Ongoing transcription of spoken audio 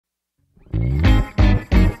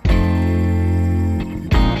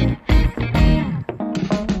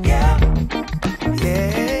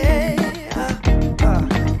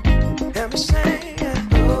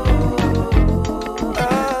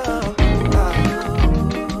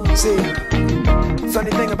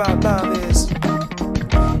Funny thing about love is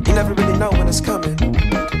you never really know when it's coming,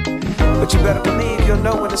 but you better believe you'll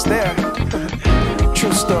know when it's there.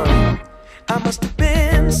 True story. I must have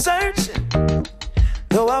been searching,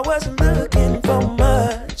 though I wasn't looking for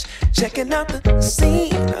much. Checking out the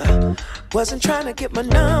scene, wasn't trying to get my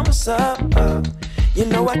numbers up. You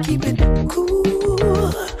know I keep it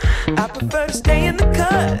cool. I prefer to stay in the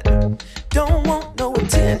cut. Don't want no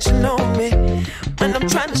attention on me when I'm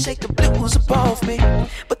trying to shake the blues up off me.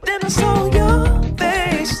 But then I saw your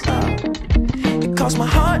face, it caused my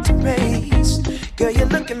heart to race. Girl, you're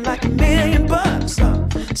looking like $1,000,000.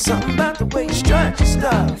 Something about the way you strut your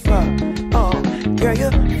stuff. Oh, girl,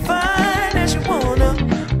 you're fine as you wanna.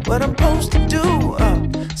 What I'm supposed to do?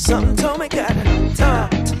 Something told me got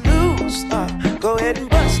time to lose. Go ahead and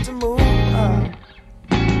bust a move.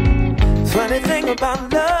 Funny thing about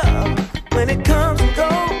love, when it comes and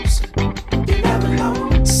goes, you never know.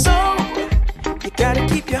 So you gotta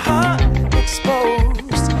keep your heart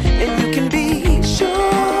exposed, and you can be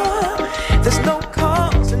sure there's no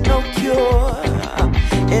cause and no cure.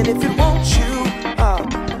 And if it wants you,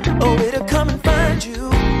 oh, it'll come and find you.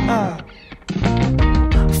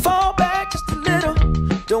 Fall back just a little.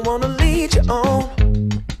 Don't wanna lead you on.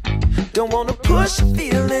 Don't wanna push a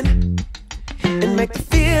feeling and make the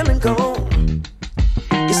feeling gone.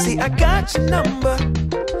 You see, I got your number,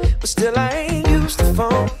 but still I ain't used the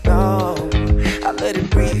phone. No, I let it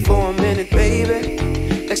breathe for a minute, baby.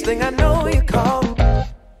 Next thing I know, you call.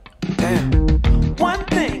 Damn. One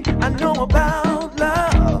thing I know about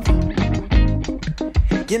love,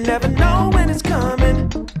 you never know when it's coming,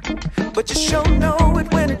 but you sure know it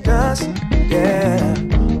when it does. Yeah.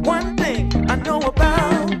 One thing I know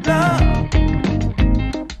about love,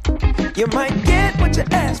 you might get what you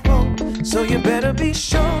ask for, so you better be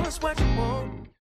sure it's what you want.